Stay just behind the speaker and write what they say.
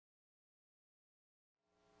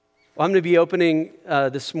Well, I'm going to be opening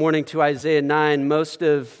this morning to Isaiah 9. Most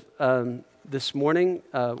of this morning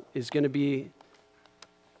is going to be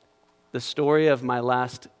the story of my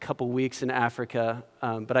last couple weeks in Africa.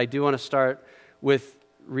 But I do want to start with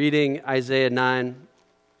reading Isaiah 9,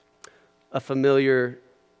 a familiar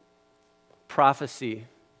prophecy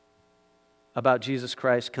about Jesus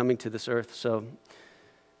Christ coming to this earth. So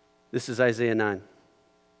this is Isaiah 9.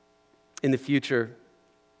 In the future,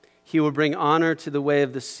 He will bring honor to the way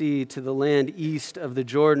of the sea, to the land east of the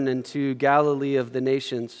Jordan, and to Galilee of the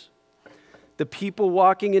nations. The people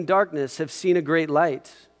walking in darkness have seen a great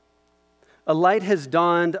light. A light has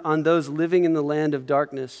dawned on those living in the land of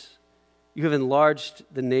darkness. You have enlarged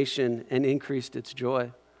the nation and increased its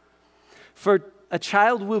joy. For a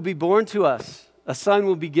child will be born to us, a son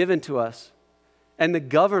will be given to us, and the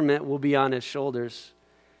government will be on his shoulders.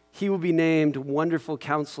 He will be named Wonderful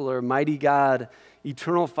Counselor, Mighty God,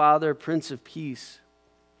 Eternal Father, Prince of Peace.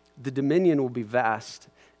 The dominion will be vast,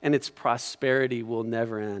 and its prosperity will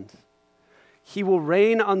never end. He will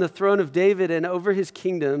reign on the throne of David and over his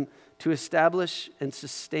kingdom to establish and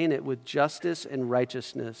sustain it with justice and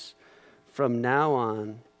righteousness from now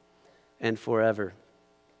on and forever.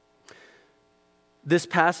 This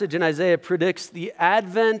passage in Isaiah predicts the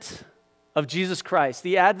advent of Jesus Christ.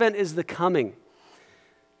 The advent is the coming.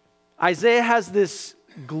 Isaiah has this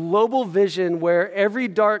global vision where every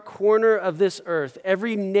dark corner of this earth,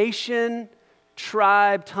 every nation,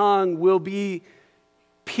 tribe, tongue will be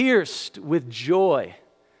pierced with joy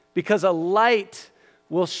because a light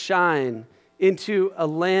will shine into a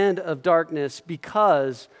land of darkness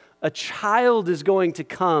because a child is going to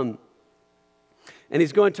come and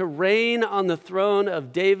he's going to reign on the throne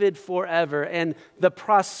of David forever, and the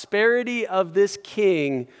prosperity of this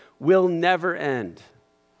king will never end.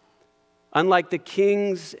 Unlike the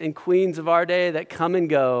kings and queens of our day that come and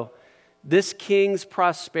go, this king's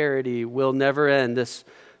prosperity will never end, this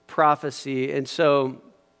prophecy. And so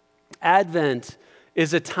Advent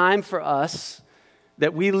is a time for us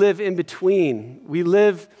that we live in between. We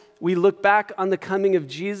look back on the coming of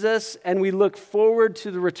Jesus, and we look forward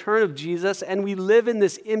to the return of Jesus, and we live in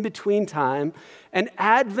this in-between time. And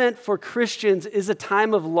Advent for Christians is a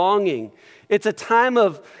time of longing. It's a time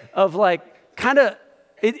of like kind of,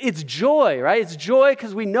 it's joy, right? It's joy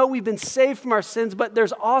because we know we've been saved from our sins, but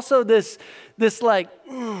there's also this like,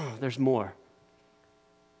 there's more.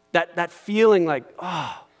 That feeling like,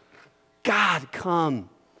 God, come.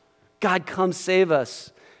 God, come save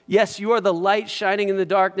us. Yes, you are the light shining in the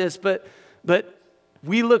darkness, but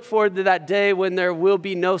we look forward to that day when there will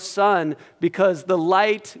be no sun because the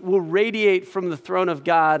light will radiate from the throne of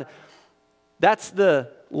God. That's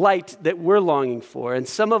the light that we're longing for. And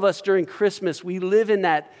some of us during Christmas, we live in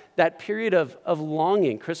that period of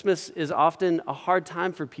longing. Christmas is often a hard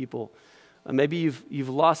time for people. Maybe you've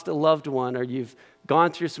lost a loved one, or you've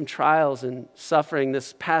gone through some trials and suffering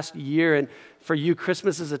this past year. And for you,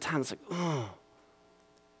 Christmas is a time it's like,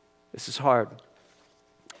 this is hard.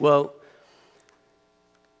 Well,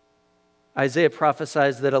 Isaiah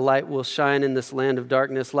prophesies that a light will shine in this land of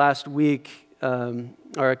darkness. Last week, or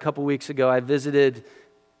a couple weeks ago, I visited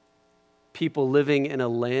people living in a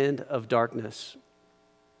land of darkness.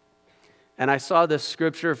 And I saw this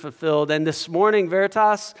scripture fulfilled. And this morning,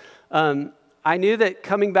 Veritas, I knew that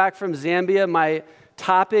coming back from Zambia, my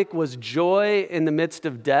topic was joy in the midst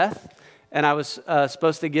of death. And I was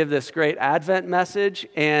supposed to give this great Advent message.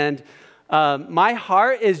 And my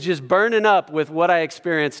heart is just burning up with what I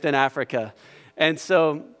experienced in Africa. And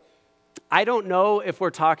so I don't know if we're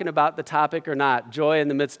talking about the topic or not, joy in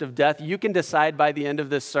the midst of death. You can decide by the end of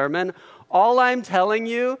this sermon. All I'm telling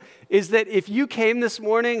you is that if you came this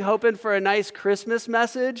morning hoping for a nice Christmas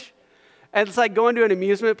message, and it's like going to an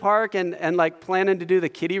amusement park and like planning to do the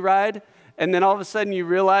kiddie ride, and then all of a sudden you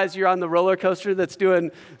realize you're on the roller coaster that's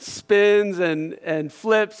doing spins and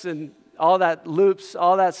flips and all that loops,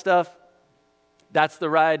 all that stuff, that's the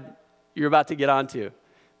ride you're about to get onto.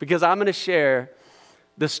 Because I'm going to share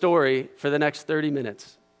the story for the next 30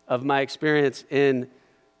 minutes of my experience in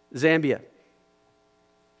Zambia.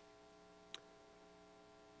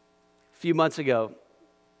 A few months ago,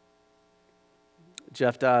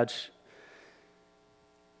 Jeff Dodge,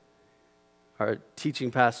 our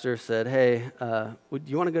teaching pastor, said, hey, do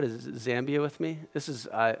you want to go to Zambia with me? This is,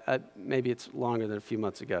 maybe it's longer than a few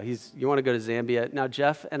months ago. You want to go to Zambia? Now,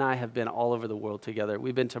 Jeff and I have been all over the world together.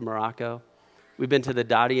 We've been to Morocco. We've been to the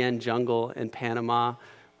Darien jungle in Panama.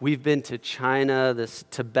 We've been to China, this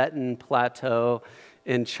Tibetan plateau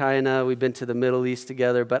in China. We've been to the Middle East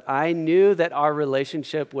together. But I knew that our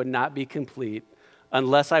relationship would not be complete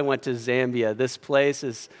unless I went to Zambia. This place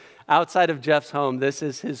is outside of Jeff's home. This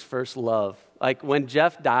is his first love. Like when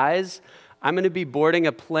Jeff dies, I'm going to be boarding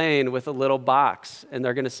a plane with a little box, and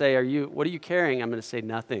they're going to say, what are you carrying? I'm going to say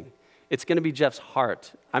nothing. It's going to be Jeff's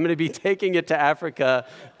heart. I'm going to be taking it to Africa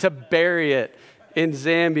to bury it in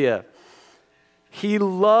Zambia. He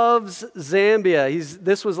loves Zambia.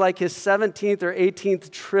 This was like his 17th or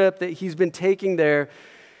 18th trip that he's been taking there.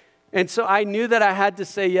 And so I knew that I had to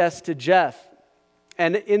say yes to Jeff.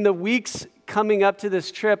 And in the weeks coming up to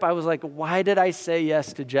this trip, I was like, why did I say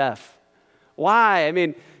yes to Jeff? Why? I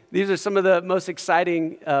mean, these are some of the most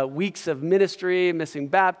exciting weeks of ministry, missing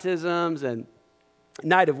baptisms and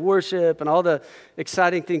night of worship and all the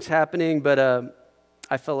exciting things happening. But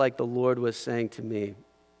I felt like the Lord was saying to me,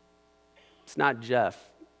 it's not Jeff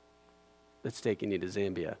that's taking you to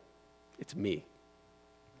Zambia. It's me.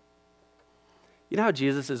 You know how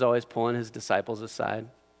Jesus is always pulling his disciples aside?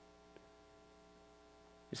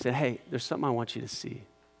 He said, hey, there's something I want you to see.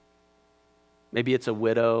 Maybe it's a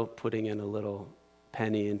widow putting in a little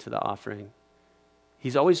penny into the offering.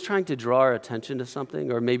 He's always trying to draw our attention to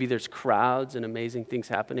something, or maybe there's crowds and amazing things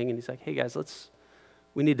happening, and he's like, hey guys,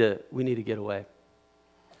 we need to get away.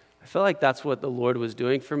 I feel like that's what the Lord was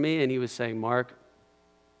doing for me, and he was saying, Mark,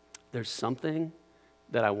 there's something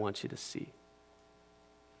that I want you to see.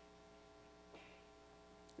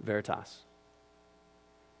 Veritas.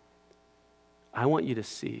 I want you to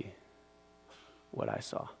see what I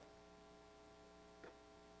saw.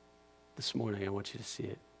 This morning, I want you to see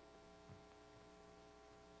it.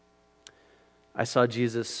 I saw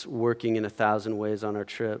Jesus working in 1,000 ways on our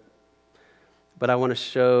trip, but I want to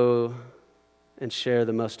show and share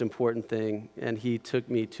the most important thing, and he took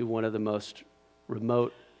me to one of the most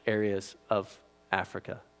remote areas of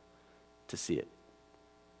Africa to see it.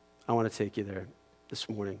 I want to take you there this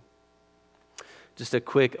morning. Just a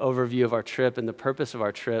quick overview of our trip and the purpose of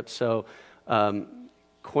our trip. So,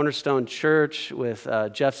 Cornerstone Church, with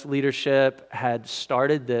Jeff's leadership, had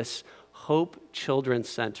started this Hope Children's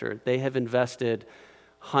Center. They have invested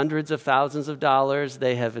hundreds of thousands of dollars.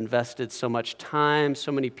 They have invested so much time.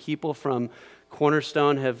 So many people from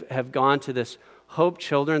Cornerstone have gone to this Hope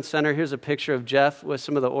Children's Center. Here's a picture of Jeff with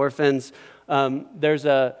some of the orphans. There's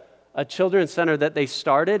a children's center that they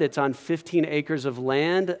started. It's on 15 acres of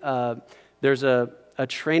land. There's a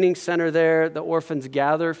training center there. The orphans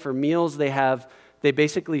gather for meals. They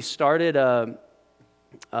basically started an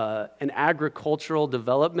agricultural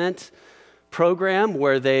development program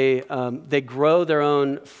where they grow their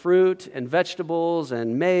own fruit and vegetables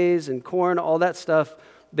and maize and corn, all that stuff.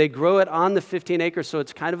 They grow it on the 15 acres, so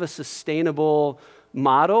it's kind of a sustainable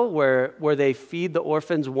model where they feed the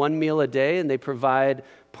orphans one meal a day, and they provide,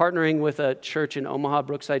 partnering with a church in Omaha,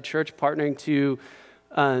 Brookside Church, partnering to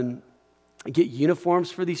get uniforms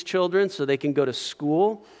for these children so they can go to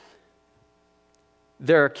school.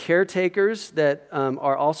 There are caretakers that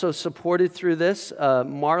are also supported through this.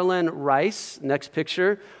 Marlon Rice, next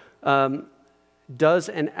picture, does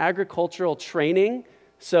an agricultural training.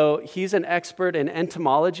 So he's an expert in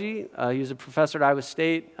entomology. He was a professor at Iowa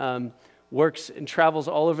State, works and travels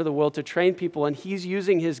all over the world to train people, and he's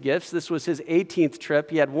using his gifts. This was his 18th trip.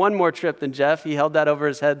 He had one more trip than Jeff. He held that over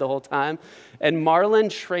his head the whole time. And Marlon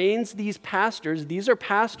trains these pastors. These are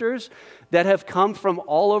pastors that have come from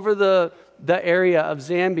all over the area of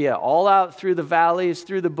Zambia, all out through the valleys,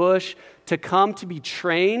 through the bush, to come to be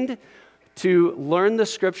trained, to learn the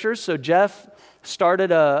scriptures. So Jeff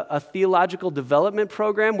started a theological development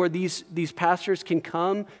program where these pastors can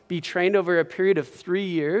come, be trained over a period of 3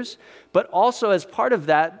 years. But also as part of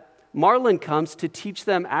that, Marlon comes to teach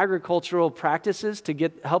them agricultural practices to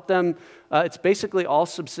help them. It's basically all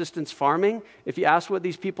subsistence farming. If you ask what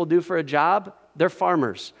these people do for a job, they're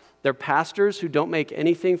farmers. They're pastors who don't make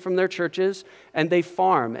anything from their churches, and they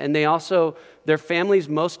farm. And they also, their families,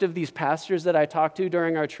 most of these pastors that I talked to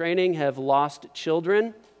during our training have lost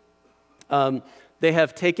children. They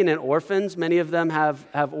have taken in orphans. Many of them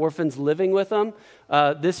have orphans living with them.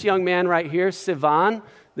 This young man right here, Sivan,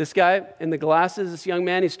 this guy in the glasses, this young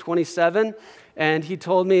man, he's 27. And he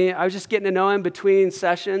told me, I was just getting to know him between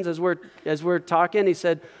sessions as we're talking. He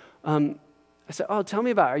said, I said, oh, tell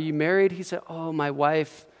me about it. Are you married? He said, oh, my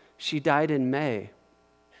wife, she died in May.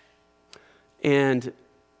 And,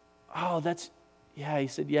 he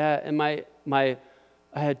said, yeah. And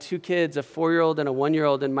I had 2 kids, a 4-year-old and a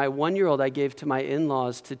 1-year-old, and my 1-year-old I gave to my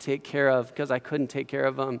in-laws to take care of because I couldn't take care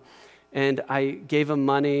of them. And I gave him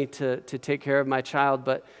money to take care of my child,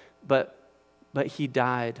 but he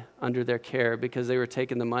died under their care because they were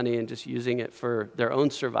taking the money and just using it for their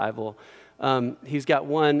own survival. He's got a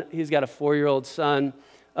 4-year-old son.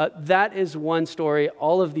 That is one story.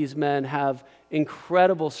 All of these men have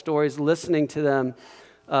incredible stories. Listening to them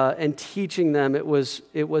and teaching them, it was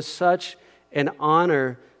such an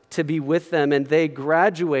honor to be with them, and they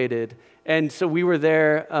graduated. And so we were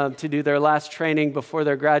there to do their last training before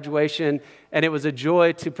their graduation, and it was a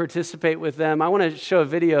joy to participate with them. I want to show a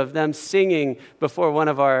video of them singing before one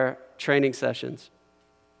of our training sessions.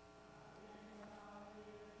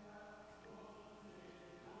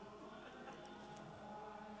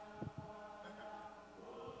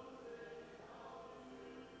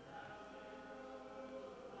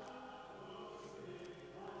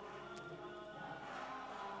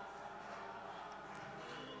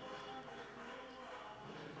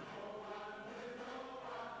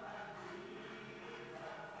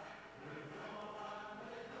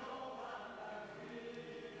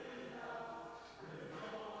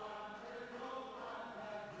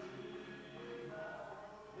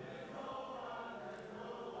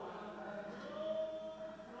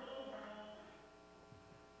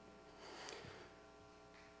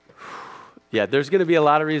 Yeah, there's going to be a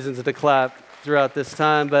lot of reasons to clap throughout this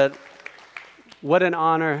time, but what an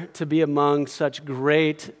honor to be among such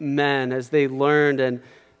great men as they learned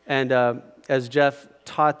and as Jeff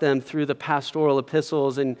taught them through the pastoral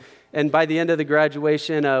epistles. And by the end of the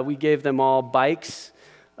graduation, we gave them all bikes,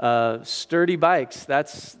 sturdy bikes.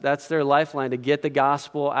 That's their lifeline to get the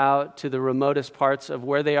gospel out to the remotest parts of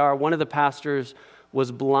where they are. One of the pastors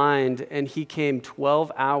was blind, and he came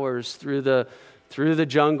 12 hours through the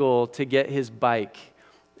jungle to get his bike.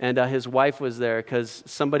 And his wife was there because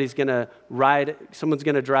someone's going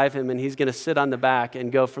to drive him, and he's going to sit on the back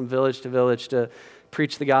and go from village to village to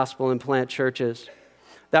preach the gospel and plant churches.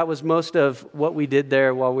 That was most of what we did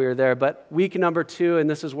there while we were there. But week number 2, and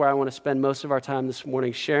this is where I want to spend most of our time this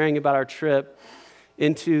morning, sharing about our trip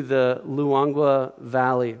into the Luangwa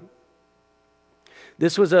Valley.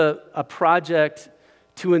 This was a project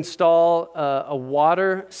to install a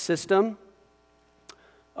water system.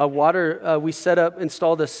 We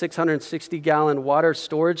installed a 660-gallon water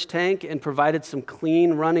storage tank and provided some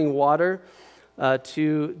clean running water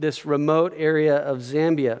to this remote area of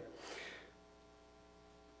Zambia.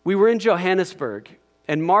 We were in Johannesburg,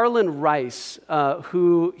 and Marlon Rice,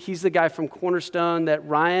 he's the guy from Cornerstone that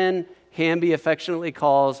Ryan Hamby affectionately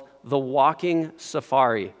calls the walking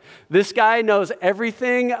safari. This guy knows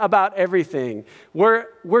everything about everything. We're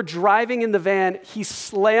driving in the van, he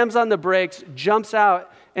slams on the brakes, jumps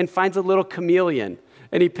out, and finds a little chameleon.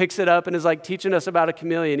 And he picks it up and is like teaching us about a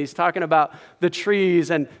chameleon. He's talking about the trees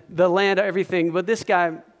and the land, everything. But this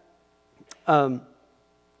guy, in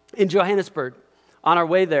Johannesburg, on our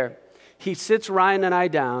way there, he sits Ryan and I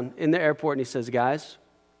down in the airport and he says, guys,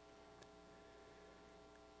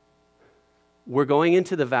 we're going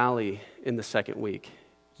into the valley in the second week.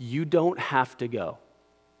 You don't have to go.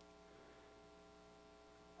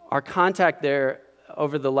 Our contact there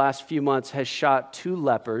over the last few months has shot 2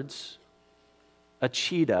 leopards, a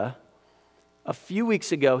cheetah. A few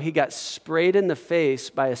weeks ago, he got sprayed in the face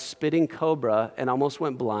by a spitting cobra and almost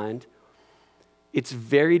went blind. It's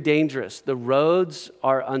very dangerous. The roads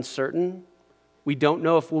are uncertain. We don't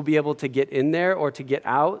know if we'll be able to get in there or to get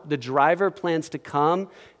out. The driver plans to come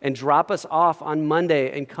and drop us off on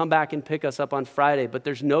Monday and come back and pick us up on Friday, but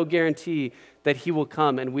there's no guarantee that he will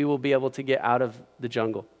come and we will be able to get out of the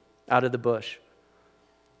jungle, out of the bush.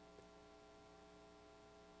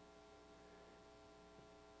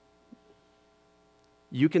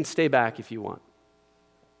 You can stay back if you want,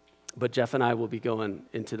 but Jeff and I will be going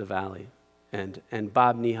into the valley, and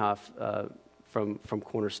Bob Niehoff from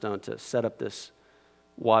Cornerstone to set up this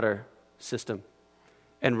water system.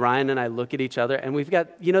 And Ryan and I look at each other, and we've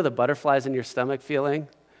got, the butterflies in your stomach feeling,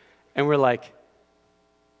 and we're like,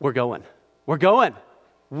 we're going.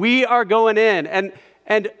 We are going in.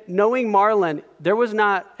 And knowing Marlon, there was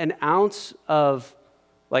not an ounce of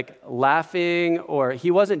laughing, or he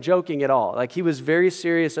wasn't joking at all. He was very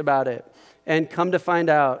serious about it. And come to find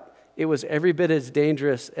out, it was every bit as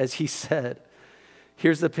dangerous as he said.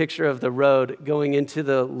 Here's the picture of the road going into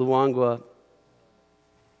the Luangwa.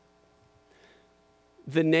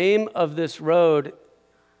 The name of this road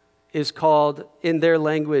is called, in their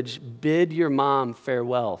language, Bid Your Mom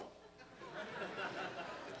Farewell.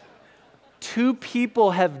 2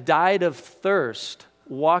 people have died of thirst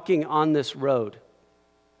walking on this road.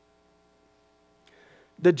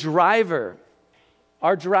 Our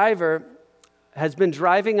driver, has been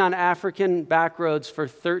driving on African back roads for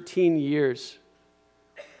 13 years.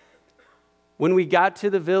 When we got to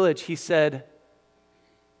the village, he said,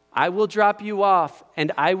 I will drop you off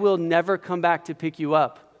and I will never come back to pick you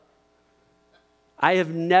up. I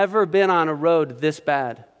have never been on a road this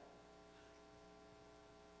bad.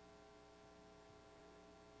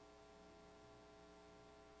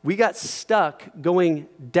 We got stuck going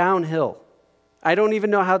downhill. I don't even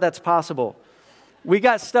know how that's possible. We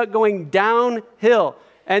got stuck going downhill.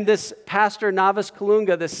 And this pastor, Navis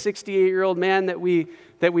Kalunga, this 68-year-old man that we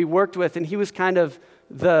worked with, and he was kind of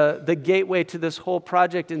the gateway to this whole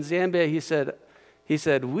project in Zambia. He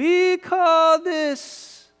said, we call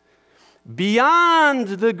this Beyond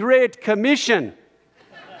the Great Commission.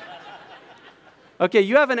 Okay,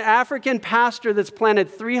 you have an African pastor that's planted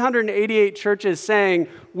 388 churches saying,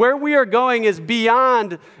 where we are going is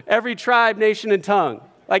beyond every tribe, nation, and tongue.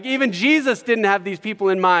 Like even Jesus didn't have these people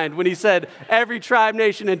in mind when he said every tribe,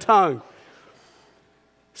 nation, and tongue.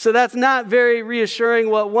 So that's not very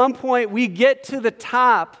reassuring. Well, at one point we get to the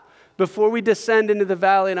top before we descend into the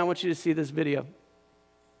valley, and I want you to see this video.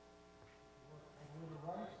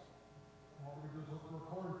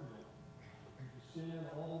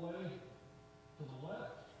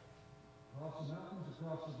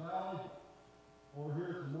 Over here,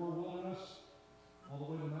 it's more wilderness, all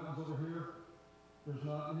the way to the mountains over here. There's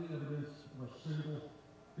not any evidence of a single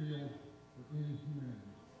field of any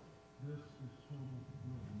humanity. This is total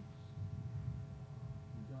wilderness.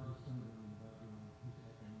 And God is somewhere in the background. He's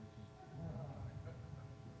up on this.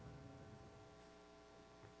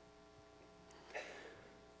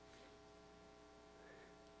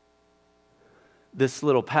 This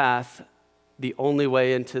little path, the only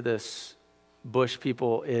way into this bush,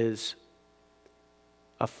 people, is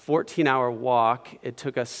a 14-hour walk. It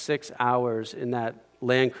took us 6 hours in that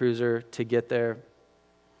Land Cruiser to get there.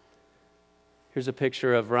 Here's a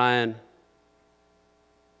picture of Ryan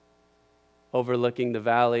overlooking the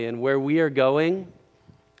valley. And where we are going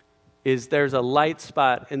is there's a light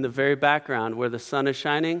spot in the very background where the sun is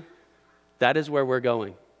shining. That is where we're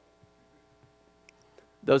going.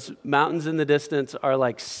 Those mountains in the distance are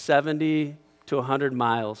like 70 to 100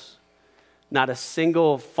 miles. Not a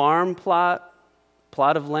single farm plot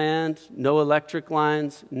of land, no electric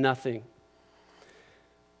lines, nothing.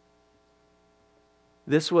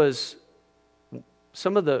 This was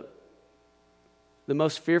some of the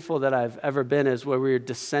most fearful that I've ever been is where we were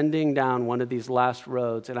descending down one of these last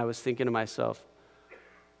roads, and I was thinking to myself,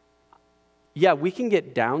 yeah, we can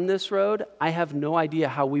get down this road. I have no idea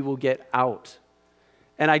how we will get out.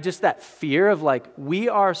 And that fear of like, we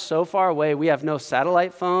are so far away, we have no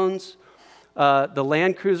satellite phones. The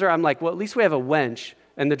Land Cruiser, I'm like, well, at least we have a winch.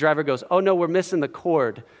 And the driver goes, oh no, we're missing the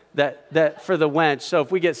cord that for the winch. So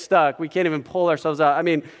if we get stuck, we can't even pull ourselves out. I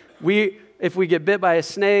mean, if we get bit by a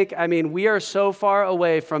snake, we are so far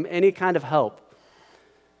away from any kind of help.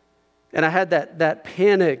 And I had that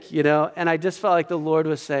panic, and I just felt like the Lord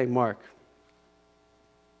was saying, Mark,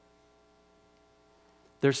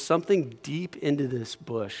 there's something deep into this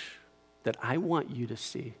bush that I want you to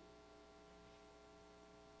see.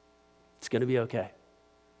 It's going to be okay.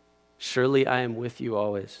 Surely I am with you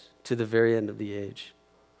always to the very end of the age.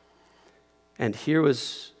 And here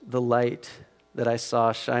was the light that I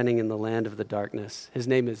saw shining in the land of the darkness. His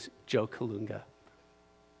name is Joe Kalunga.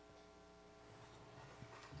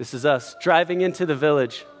 This is us driving into the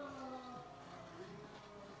village.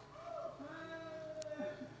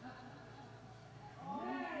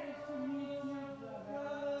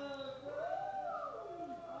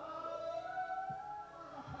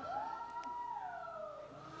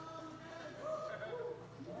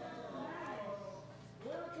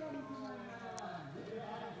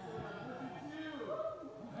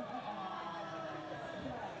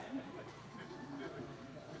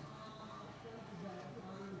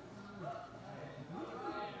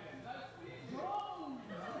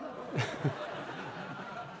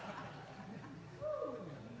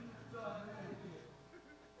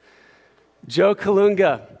 Joe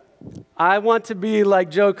Kalunga. I want to be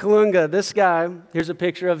like Joe Kalunga. This guy, here's a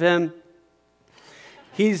picture of him.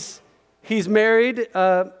 He's married.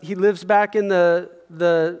 He lives back in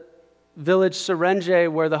the village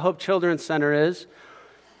Serenge where the Hope Children's Center is.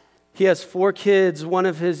 He has 4 kids. One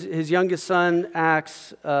of his youngest son,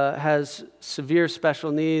 Axe, has severe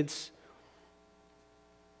special needs,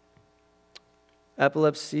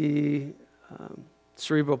 epilepsy,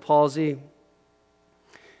 cerebral palsy.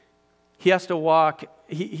 He has to walk.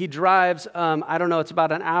 He drives, I don't know, it's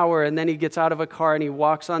about an hour, and then he gets out of a car and he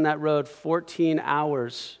walks on that road 14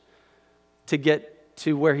 hours to get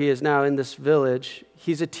to where he is now in this village.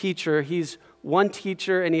 He's a teacher. He's one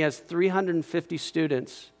teacher, and he has 350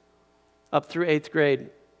 students up through 8th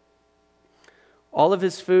grade. All of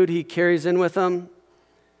his food he carries in with him.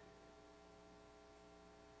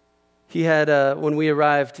 He had, when we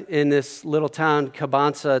arrived in this little town,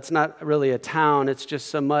 Kabansa, it's not really a town, it's just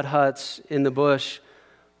some mud huts in the bush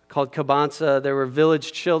called Kabansa. There were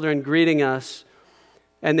village children greeting us,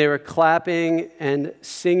 and they were clapping and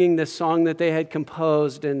singing this song that they had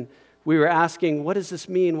composed, and we were asking, what does this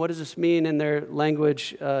mean? What does this mean in their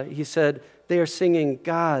language? He said, they are singing,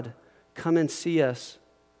 God, come and see us.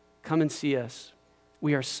 Come and see us.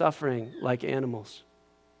 We are suffering like animals.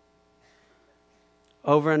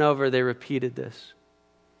 Over and over, they repeated this.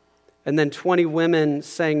 And then 20 women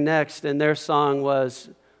sang next, and their song was,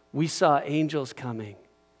 we saw angels coming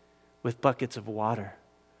with buckets of water.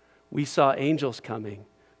 We saw angels coming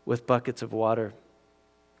with buckets of water.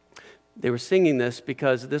 They were singing this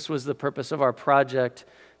because this was the purpose of our project.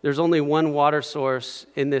 There's only one water source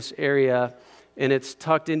in this area, and it's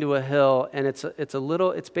tucked into a hill, and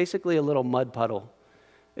it's basically a little mud puddle.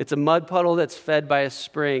 It's a mud puddle that's fed by a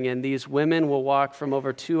spring, and these women will walk from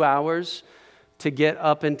over 2 hours to get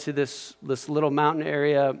up into this little mountain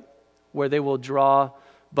area where they will draw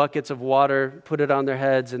buckets of water, put it on their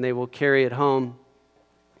heads, and they will carry it home.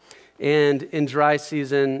 And in dry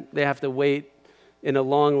season, they have to wait in a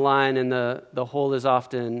long line, and the hole is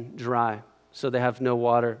often dry, so they have no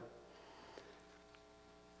water.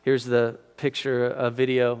 Here's the picture, a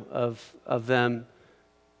video of them,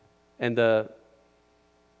 and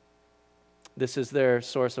this is their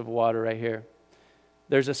source of water right here.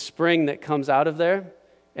 There's a spring that comes out of there,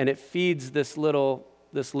 and it feeds this little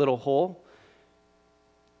hole.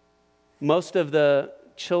 Most of the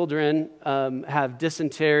children have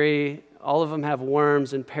dysentery. All of them have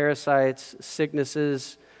worms and parasites,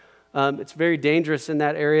 sicknesses. It's very dangerous in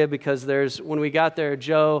that area because when we got there,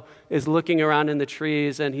 Joe is looking around in the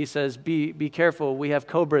trees, and he says, be careful, we have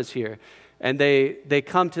cobras here. And they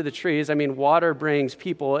come to the trees. I mean, water brings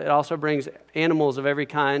people. It also brings animals of every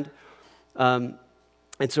kind.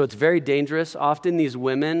 And so it's very dangerous. Often these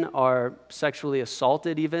women are sexually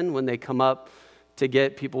assaulted even when they come up to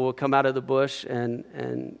get, people will come out of the bush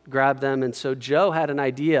and grab them. And so Joe had an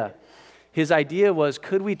idea. His idea was,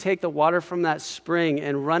 could we take the water from that spring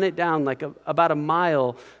and run it down like about a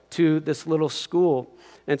mile to this little school?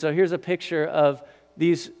 And so here's a picture of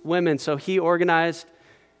these women. So he organized,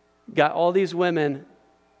 got all these women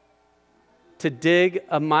to dig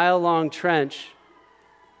a mile-long trench.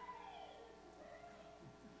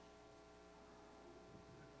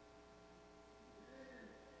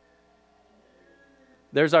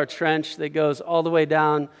 There's our trench that goes all the way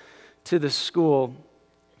down to the school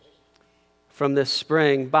from this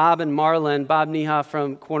spring. Bob Niehoff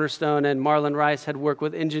from Cornerstone and Marlon Rice had worked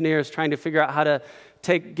with engineers trying to figure out how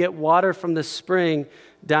to get water from the spring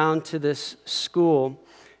down to this school.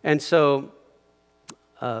 And so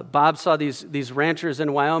Bob saw these ranchers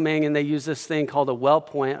in Wyoming, and they use this thing called a well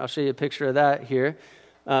point. I'll show you a picture of that here.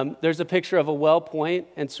 There's a picture of a well point,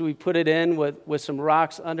 and so we put it in with some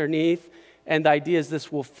rocks underneath. And the idea is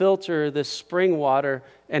this will filter the spring water,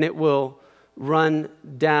 and it will run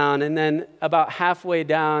down. And then about halfway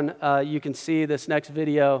down, you can see this next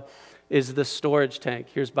video is the storage tank.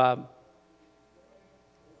 Here's Bob.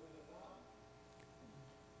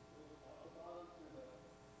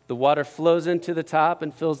 The water flows into the top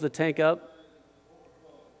and fills the tank up.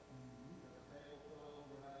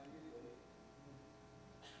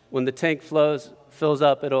 When the tank fills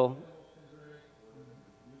up, it'll...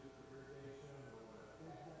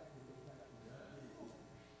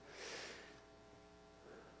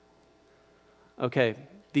 Okay,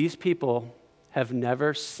 these people have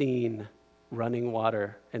never seen running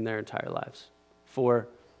water in their entire lives. For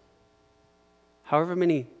however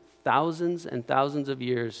many thousands and thousands of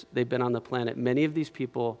years they've been on the planet, many of these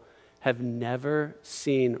people have never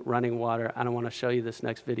seen running water. And I want to show you this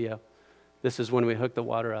next video. This is when we hook the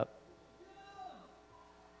water up.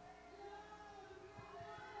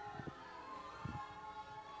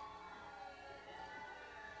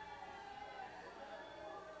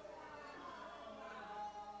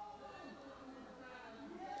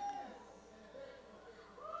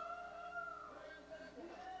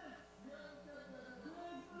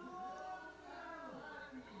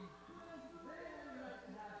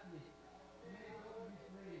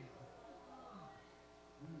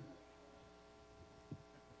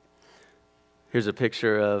 Here's a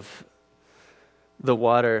picture of the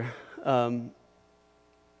water. So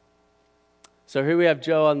here we have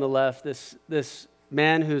Joe on the left, this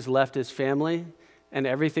man who's left his family and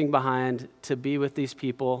everything behind to be with these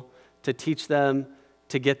people, to teach them,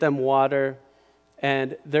 to get them water.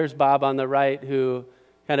 And there's Bob on the right who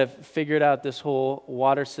kind of figured out this whole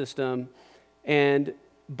water system. And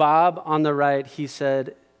Bob on the right, he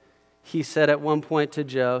said at one point to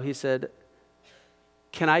Joe, he said,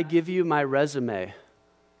 "Can I give you my resume?"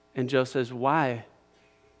 And Joe says, "Why?"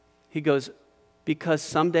 He goes, "Because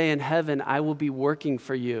someday in heaven I will be working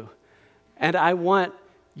for you. And I want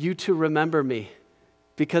you to remember me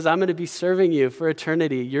because I'm going to be serving you for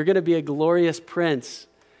eternity. You're going to be a glorious prince."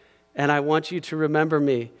 and I want you to remember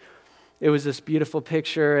me. It was this beautiful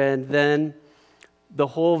picture, and then the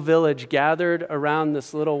whole village gathered around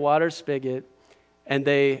this little water spigot, and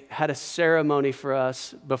they had a ceremony for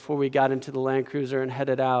us before we got into the Land Cruiser and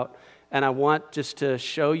headed out. And I want just to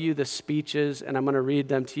show you the speeches, and I'm going to read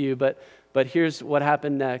them to you, but here's what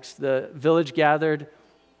happened next. The village gathered,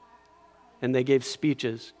 and they gave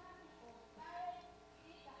speeches.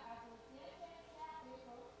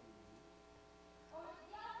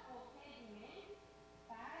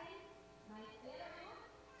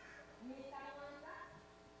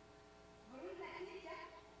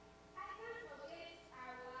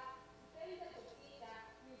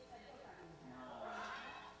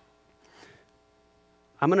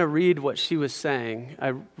 I'm going to read what she was saying.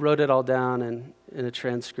 I wrote it all down in a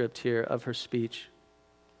transcript here of her speech.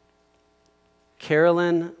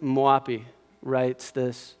 Carolyn Moapi writes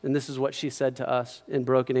this, and this is what she said to us in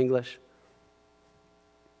broken English.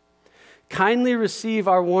 Kindly receive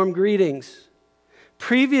our warm greetings.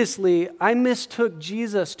 Previously, I mistook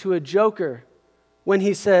Jesus to a joker when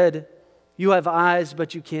he said, "You have eyes,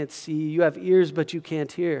 but you can't see. You have ears, but you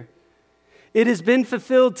can't hear." It has been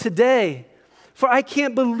fulfilled today. For I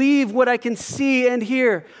can't believe what I can see and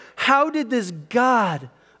hear. How did this God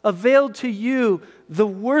avail to you the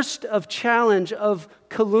worst of challenge of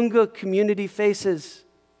Kalunga community faces?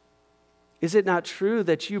 Is it not true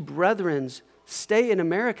that you brethrens stay in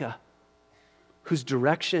America, whose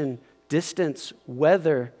direction, distance,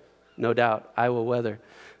 weather, no doubt, Iowa weather,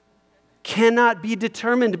 cannot be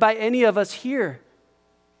determined by any of us here?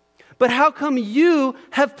 But how come you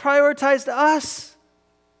have prioritized us?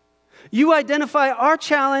 You identify our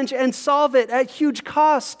challenge and solve it at huge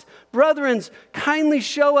cost. Brethren, kindly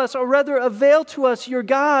show us, or rather avail to us, your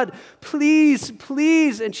God. Please,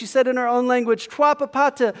 please, and she said in her own language,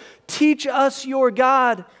 Twapapata, teach us your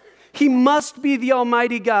God. He must be the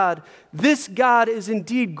Almighty God. This God is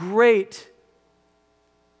indeed great.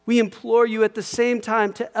 We implore you at the same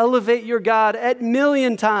time to elevate your God at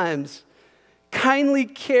million times. Kindly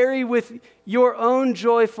carry with your own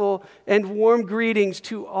joyful and warm greetings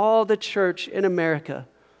to all the church in America.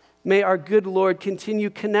 May our good Lord continue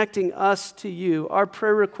connecting us to you. Our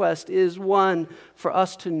prayer request is, 1, for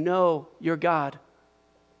us to know your God.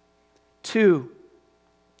 2,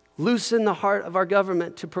 loosen the heart of our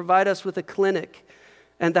government to provide us with a clinic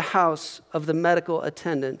and the house of the medical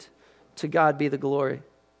attendant. To God be the glory.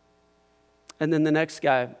 And then the next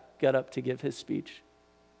guy got up to give his speech.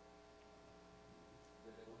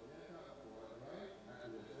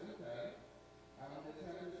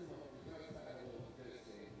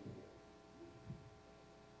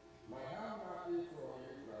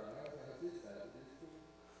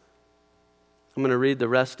 I'm going to read the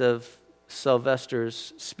rest of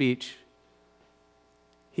Sylvester's speech.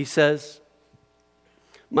 He says,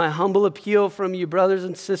 my humble appeal from you, brothers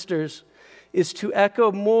and sisters, is to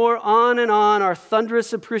echo more on and on our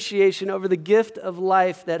thunderous appreciation over the gift of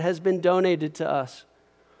life that has been donated to us.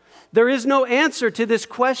 There is no answer to this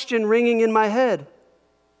question ringing in my head.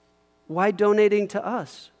 Why donating to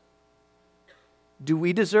us? Do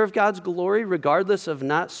we deserve God's glory regardless of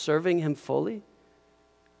not serving Him fully?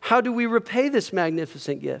 How do we repay this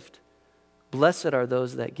magnificent gift? Blessed are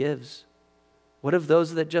those that gives. What of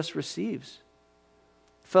those that just receives?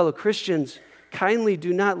 Fellow Christians, kindly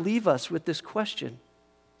do not leave us with this question.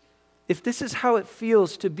 If this is how it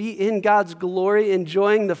feels to be in God's glory,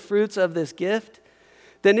 enjoying the fruits of this gift,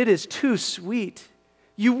 then it is too sweet.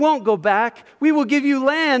 You won't go back. We will give you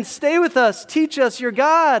land. Stay with us. Teach us your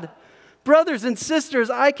God. Brothers and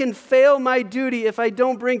sisters, I can fail my duty if I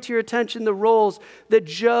don't bring to your attention the roles that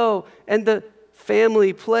Joe and the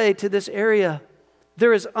family play to this area.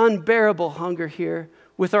 There is unbearable hunger here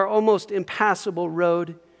with our almost impassable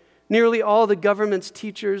road. Nearly all the government's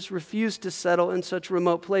teachers refuse to settle in such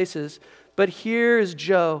remote places. But here is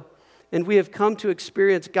Joe, and we have come to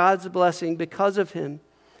experience God's blessing because of him.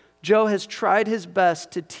 Joe has tried his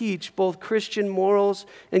best to teach both Christian morals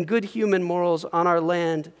and good human morals on our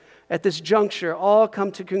land. At this juncture, all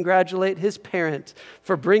come to congratulate his parent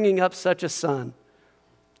for bringing up such a son.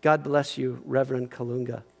 God bless you, Reverend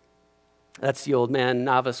Kalunga. That's the old man,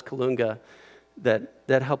 Navas Kalunga, that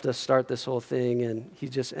helped us start this whole thing, and he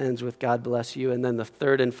just ends with God bless you. And then the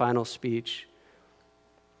third and final speech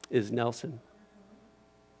is Nelson.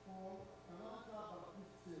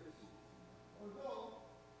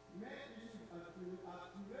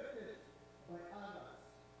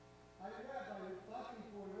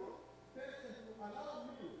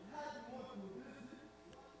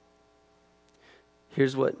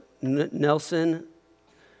 Here's what Nelson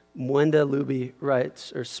Mwenda Luby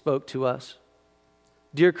writes or spoke to us.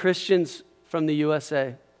 Dear Christians from the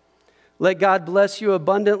USA, Let God bless you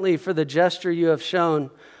abundantly for the gesture you have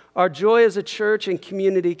shown. Our joy as a church and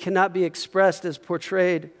community cannot be expressed as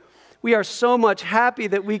portrayed. We are so much happy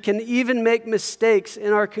that we can even make mistakes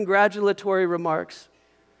in our congratulatory remarks.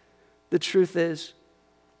 The truth is,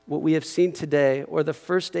 what we have seen today, or the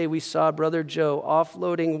first day we saw Brother Joe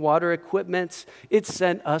offloading water equipment, it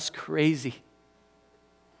sent us crazy.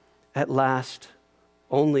 At last,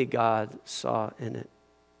 only God saw in it.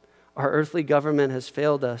 Our earthly government has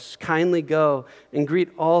failed us. Kindly go and greet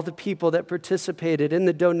all the people that participated in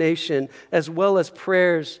the donation as well as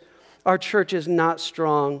prayers. Our church is not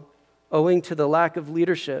strong owing to the lack of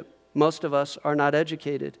leadership. Most of us are not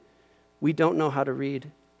educated. We don't know how to read.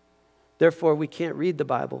 Therefore, we can't read the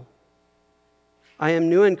Bible. I am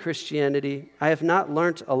new in Christianity. I have not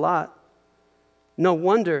learned a lot. No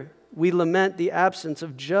wonder we lament the absence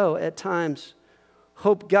of Joe at times.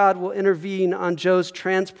 Hope God will intervene on Joe's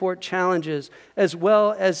transport challenges as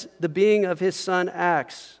well as the being of his son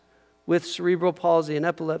Axe with cerebral palsy and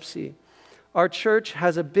epilepsy. Our church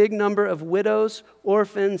has a big number of widows,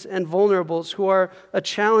 orphans, and vulnerables who are a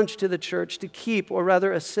challenge to the church to keep or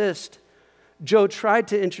rather assist. Joe tried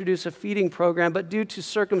to introduce a feeding program, but due to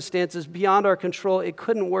circumstances beyond our control, it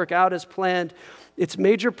couldn't work out as planned. Its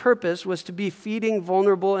major purpose was to be feeding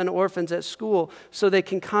vulnerable and orphans at school so they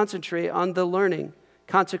can concentrate on the learning.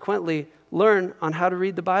 Consequently, learn on how to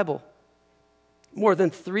read the Bible. More than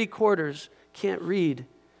 3/4 can't read.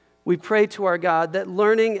 We pray to our God that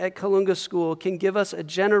learning at Kalunga School can give us a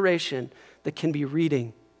generation that can be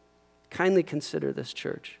reading. Kindly consider this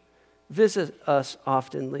church. Visit us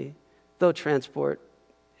oftenly, though transport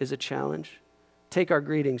is a challenge. Take our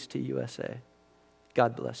greetings to USA.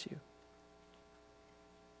 God bless you.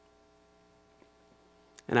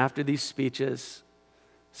 And after these speeches,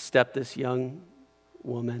 stepped this young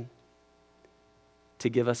woman to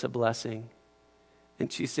give us a blessing.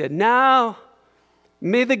 And she said, "Now,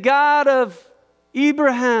 may the God of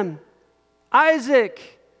Abraham,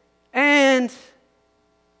 Isaac, and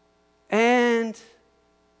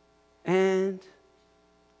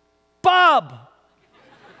Bob,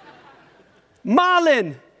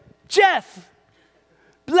 Marlon, Jeff,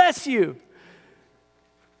 bless you."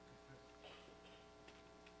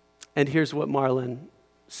 And here's what Marlon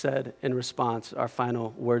said in response, our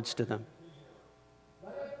final words to them.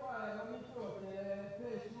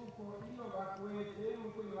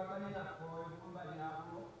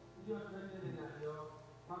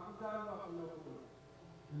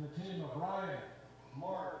 And the team of Ryan,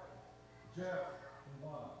 Mark, Jeff, and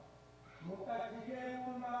Bob.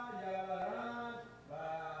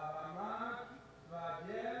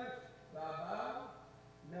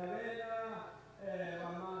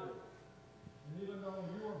 And even though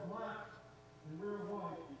you are black and we're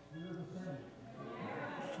white, we're the same.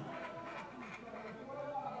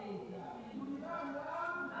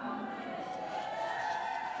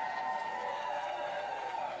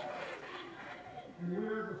 And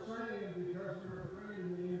we're the same because we were created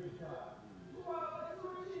in the image of God.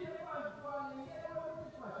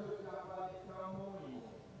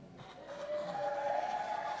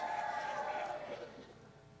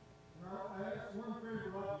 Now, I ask one favor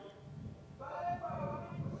of you.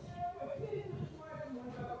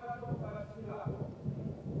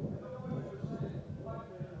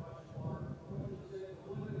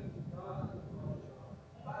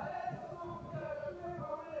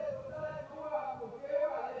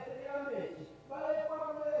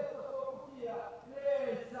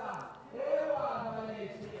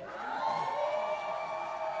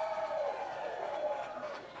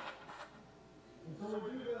 And so we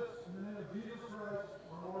do this in the name of Jesus Christ,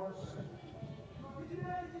 our Lord and Savior.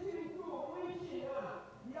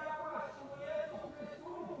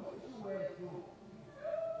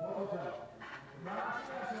 One more time.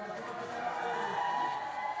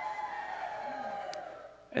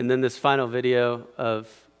 And then this final video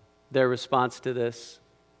of their response to this.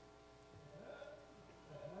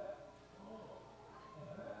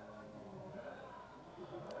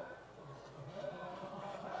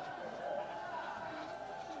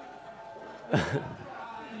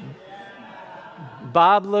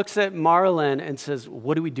 Bob looks at Marlon and says,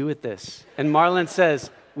 "What do we do with this?" And Marlon says,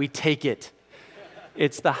 "We take it."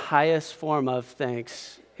 It's the highest form of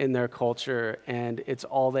thanks in their culture, and it's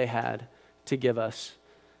all they had to give us.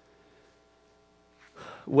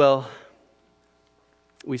 Well,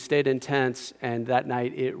 we stayed in tents, and that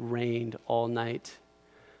night it rained all night.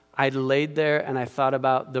 I laid there and I thought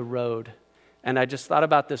about the road, and I just thought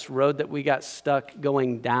about this road that we got stuck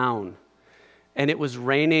going down, and it was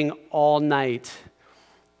raining all night.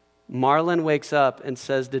 Marlon wakes up and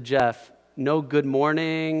says to Jeff, "No good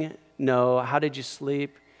morning, no, how did you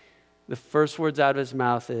sleep?" the first words out of his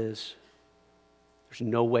mouth is, "There's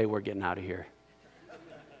no way we're getting out of here."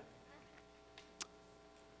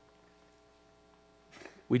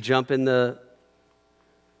 We jump in the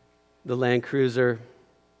Land Cruiser.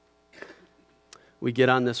 We get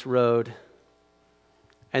on this road,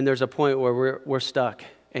 and there's a point where we're stuck.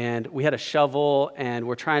 And we had a shovel, and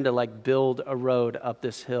we're trying to build a road up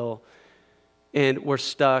this hill. And we're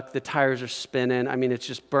stuck. The tires are spinning. I mean, it's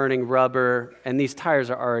just burning rubber. And these tires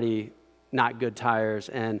are already not good tires.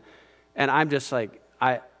 And I'm just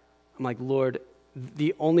I'm like, Lord,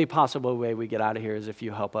 the only possible way we get out of here is if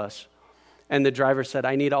you help us. And the driver said,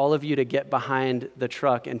 "I need all of you to get behind the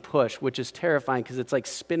truck and push," which is terrifying because it's like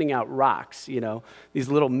spinning out rocks, these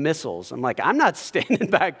little missiles. I'm like, I'm not standing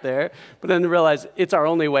back there. But then I realize it's our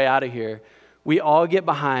only way out of here. We all get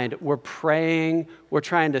behind. We're praying. We're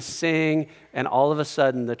trying to sing. And all of a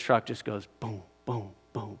sudden, the truck just goes boom, boom,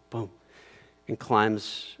 boom, boom, and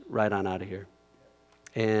climbs right on out of here.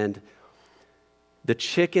 And the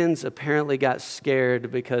chickens apparently got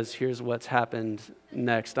scared because here's what's happened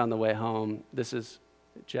next on the way home. This is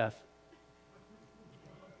Jeff.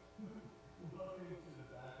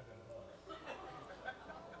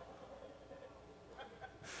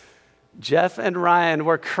 Jeff and Ryan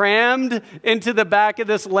were crammed into the back of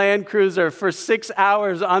this Land Cruiser for 6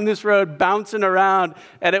 hours on this road, bouncing around.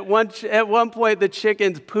 And at one point, the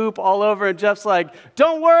chickens poop all over, and Jeff's like,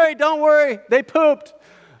 don't worry, they pooped.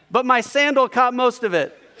 But my sandal caught most of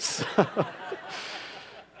it. So.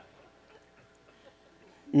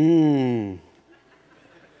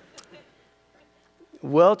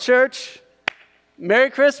 Well, church,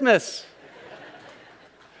 Merry Christmas.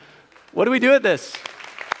 What do we do with this?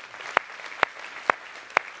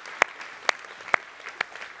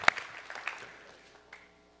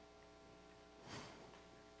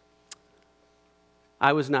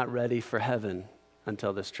 I was not ready for heaven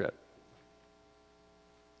until this trip.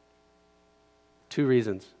 2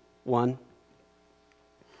 reasons. 1,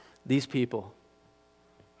 these people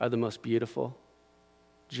are the most beautiful,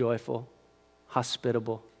 joyful,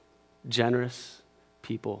 hospitable, generous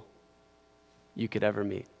people you could ever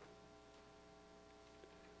meet.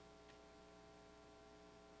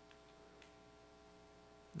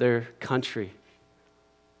 Their country,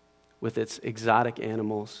 with its exotic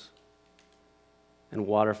animals and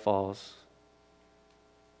waterfalls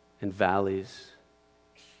and valleys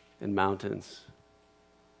and mountains,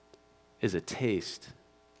 is a taste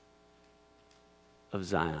of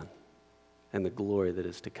Zion and the glory that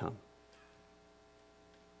is to come.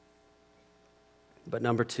 But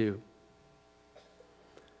number 2,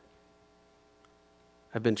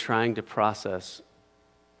 I've been trying to process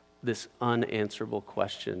this unanswerable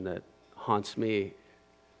question that haunts me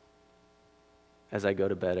as I go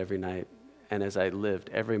to bed every night and as I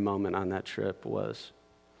lived every moment on that trip was,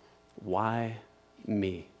 why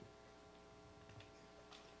me?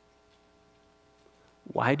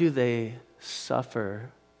 Why do they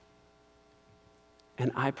suffer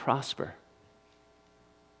and I prosper?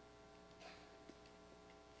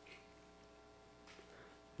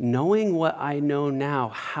 Knowing what I know now,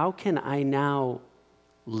 how can I now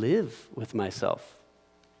live with myself?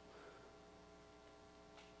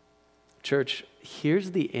 Church,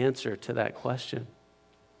 here's the answer to that question.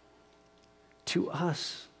 To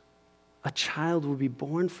us, a child will be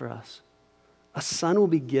born for us. A son will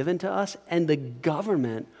be given to us, and the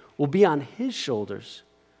government will be on his shoulders.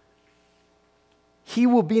 He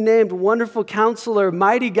will be named Wonderful Counselor,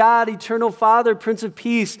 Mighty God, Eternal Father, Prince of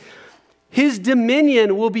Peace. His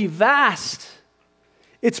dominion will be vast.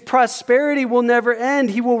 Its prosperity will never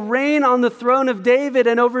end. He will reign on the throne of David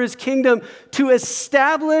and over his kingdom to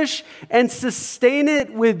establish and sustain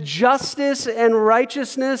it with justice and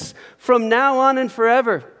righteousness from now on and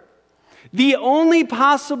forever. The only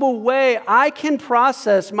possible way I can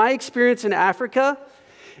process my experience in Africa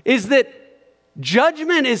is that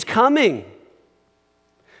judgment is coming.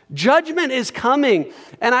 Judgment is coming.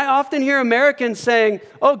 And I often hear Americans saying,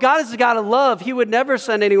 oh, God is a God of love. He would never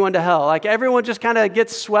send anyone to hell. Like everyone just kind of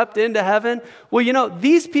gets swept into heaven. Well,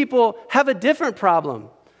 these people have a different problem.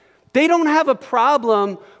 They don't have a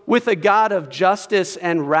problem with a God of justice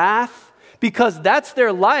and wrath because that's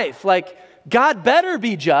their life. Like, God better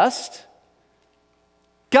be just.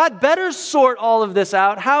 God better sort all of this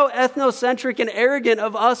out. How ethnocentric and arrogant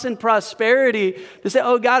of us in prosperity to say,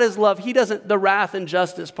 oh, God is love. He doesn't, the wrath and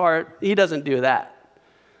justice part, he doesn't do that.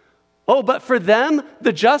 Oh, but for them,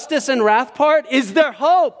 the justice and wrath part is their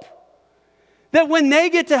hope. That when they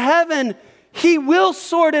get to heaven, he will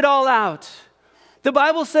sort it all out. The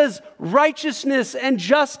Bible says righteousness and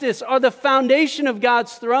justice are the foundation of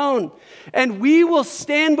God's throne. And we will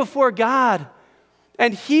stand before God.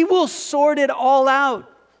 and he will sort it all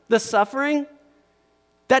out. The suffering,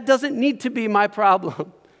 that doesn't need to be my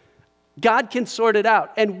problem. God can sort it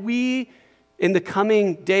out. And we, in the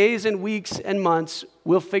coming days and weeks and months,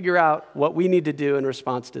 will figure out what we need to do in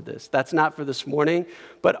response to this. That's not for this morning,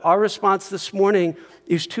 but our response this morning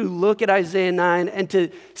is to look at Isaiah 9 and to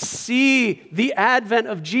see the advent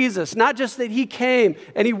of Jesus. Not just that he came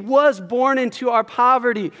and he was born into our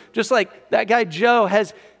poverty, just like that guy Joe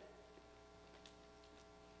has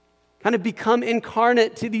kind of become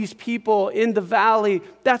incarnate to these people in the valley.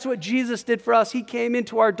 That's what Jesus did for us. He came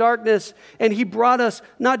into our darkness and he brought us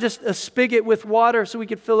not just a spigot with water so we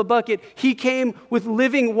could fill a bucket. He came with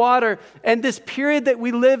living water. And this period that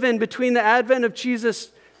we live in between the advent of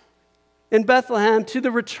Jesus in Bethlehem to the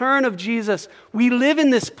return of Jesus, we live in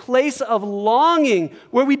this place of longing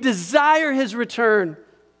where we desire his return.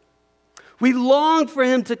 We long for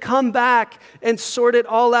him to come back and sort it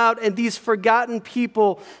all out, and these forgotten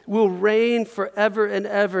people will reign forever and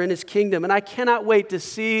ever in his kingdom. And I cannot wait to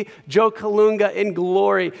see Joe Kalunga in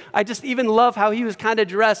glory. I just even love how he was kind of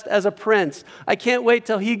dressed as a prince. I can't wait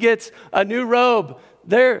till he gets a new robe.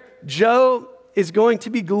 There, Joe is going to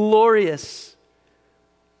be glorious.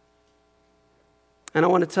 And I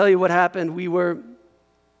want to tell you what happened. We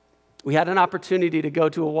had an opportunity to go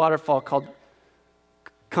to a waterfall called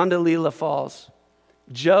Kundalila Falls.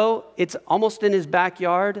 Joe, it's almost in his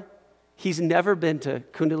backyard. He's never been to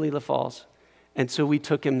Kundalila Falls. And so we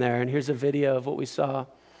took him there. And here's a video of what we saw.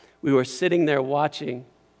 We were sitting there watching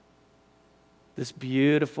this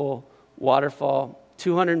beautiful waterfall,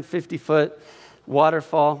 250-foot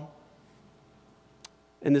waterfall.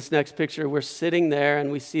 In this next picture, we're sitting there and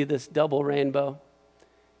we see this double rainbow.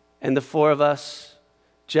 And the four of us,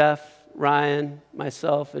 Jeff, Ryan,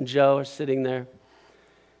 myself, and Joe, are sitting there.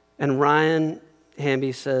 And Ryan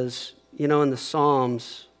Hamby says, you know, in the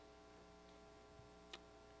Psalms,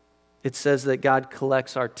 it says that God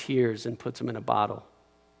collects our tears and puts them in a bottle.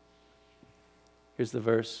 Here's the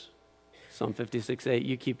verse, Psalm 56:8.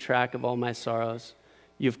 You keep track of all my sorrows.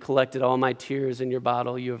 You've collected all my tears in your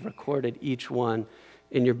bottle. You have recorded each one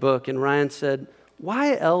in your book. And Ryan said,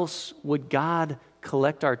 why else would God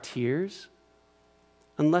collect our tears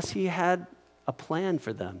unless he had a plan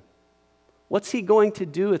for them? What's he going to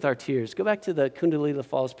do with our tears? Go back to the Kundalila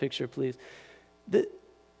Falls picture, please.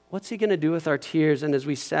 What's he going to do with our tears? And as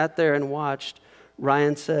we sat there and watched,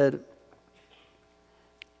 Ryan said,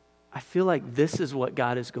 I feel like this is what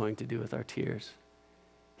God is going to do with our tears.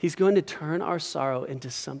 He's going to turn our sorrow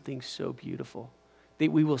into something so beautiful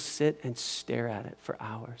that we will sit and stare at it for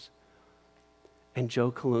hours. And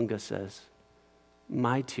Joe Kalunga says,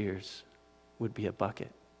 my tears would be a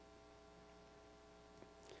bucket.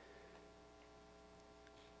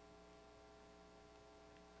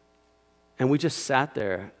 And we just sat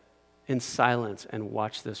there in silence and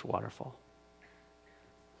watched this waterfall.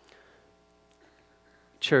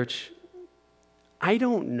 Church, I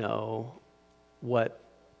don't know what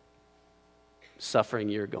suffering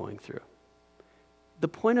you're going through. The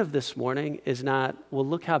point of this morning is not, well,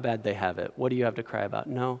 look how bad they have it. What do you have to cry about?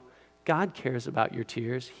 No, God cares about your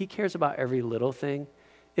tears. He cares about every little thing.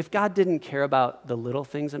 If God didn't care about the little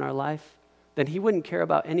things in our life, then he wouldn't care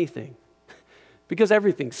about anything. Because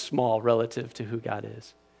everything's small relative to who God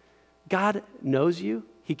is. God knows you,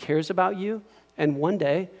 he cares about you, and one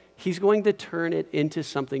day he's going to turn it into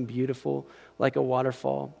something beautiful like a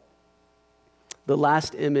waterfall. The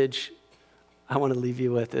last image I want to leave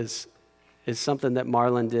you with is something that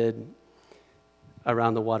Marlon did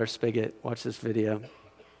around the water spigot. Watch this video.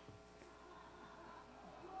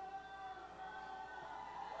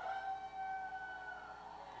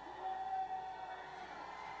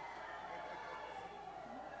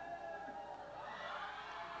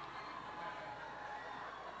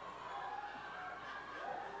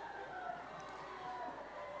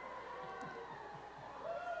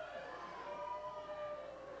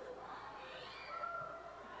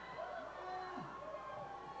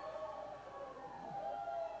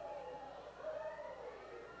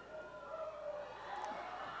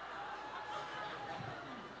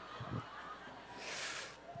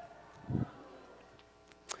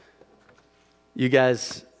 You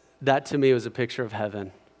guys, that to me was a picture of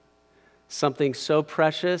heaven. Something so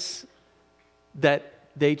precious that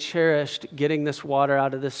they cherished getting this water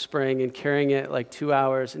out of this spring and carrying it like 2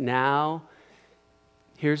 hours. Now,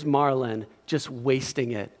 here's Marlon just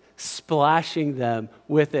wasting it, splashing them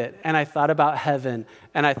with it. And I thought about heaven,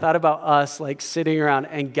 and I thought about us like sitting around,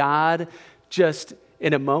 and God just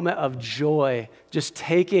in a moment of joy, just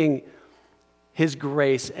taking his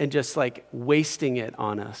grace and just like wasting it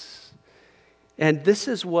on us. And this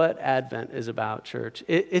is what Advent is about, church.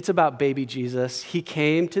 It's about baby Jesus. He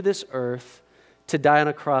came to this earth to die on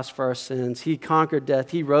a cross for our sins. He conquered death.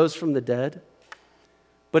 He rose from the dead.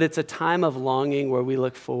 But it's a time of longing where we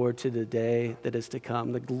look forward to the day that is to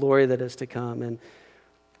come, the glory that is to come. And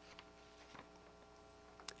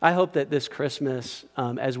I hope that this Christmas,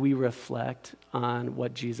 as we reflect on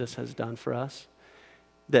what Jesus has done for us,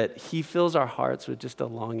 that he fills our hearts with just a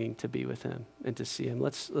longing to be with him and to see him.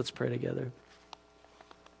 Let's pray together.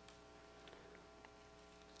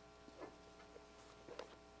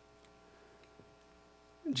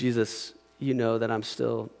 Jesus, you know that I'm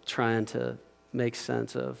still trying to make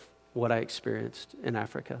sense of what I experienced in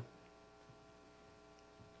Africa.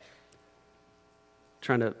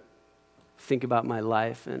 Trying to think about my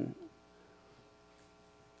life and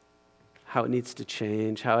how it needs to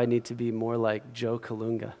change, how I need to be more like Joe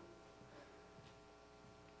Kalunga,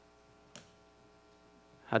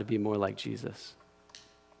 how to be more like Jesus.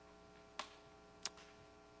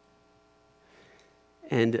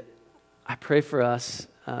 And I pray for us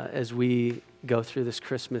as we go through this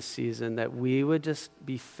Christmas season that we would just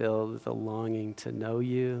be filled with a longing to know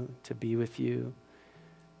you, to be with you.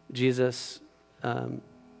 Jesus,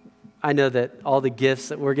 I know that all the gifts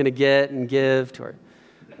that we're going to get and give to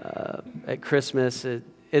at Christmas,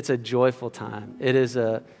 it's a joyful time. It is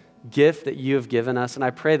a gift that you have given us, and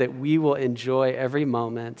I pray that we will enjoy every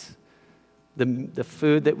moment, the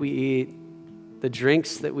food that we eat, the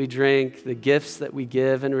drinks that we drink, the gifts that we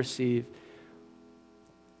give and receive.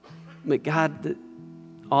 But God,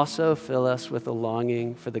 also fill us with a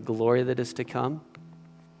longing for the glory that is to come.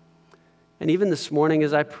 And even this morning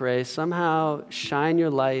as I pray, somehow shine your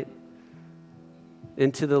light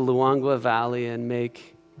into the Luangwa Valley and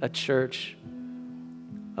make a church,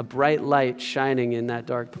 a bright light shining in that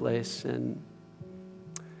dark place. And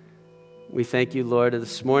we thank you, Lord.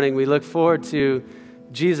 This morning we look forward to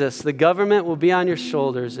Jesus. The government will be on your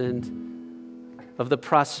shoulders, and of the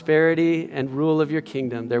prosperity and rule of your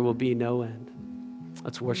kingdom, there will be no end.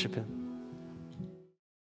 Let's worship him.